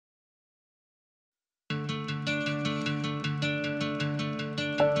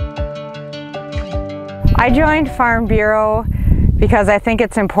I joined Farm Bureau because I think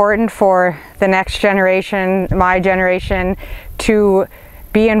it's important for the next generation, my generation, to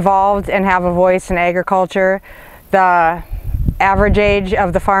be involved and have a voice in agriculture. The average age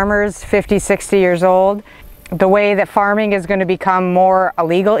of the farmers, 50, 60 years old. The way that farming is going to become more a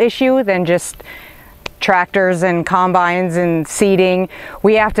legal issue than just tractors and combines and seeding.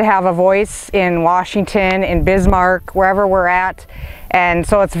 We have to have a voice in Washington, in Bismarck, wherever we're at. And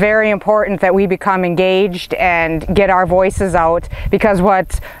so it's very important that we become engaged and get our voices out, because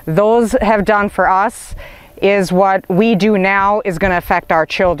what those have done for us is what we do now is going to affect our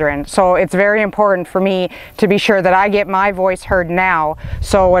children. So it's very important for me to be sure that I get my voice heard now,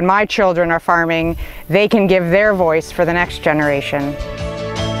 so when my children are farming, they can give their voice for the next generation.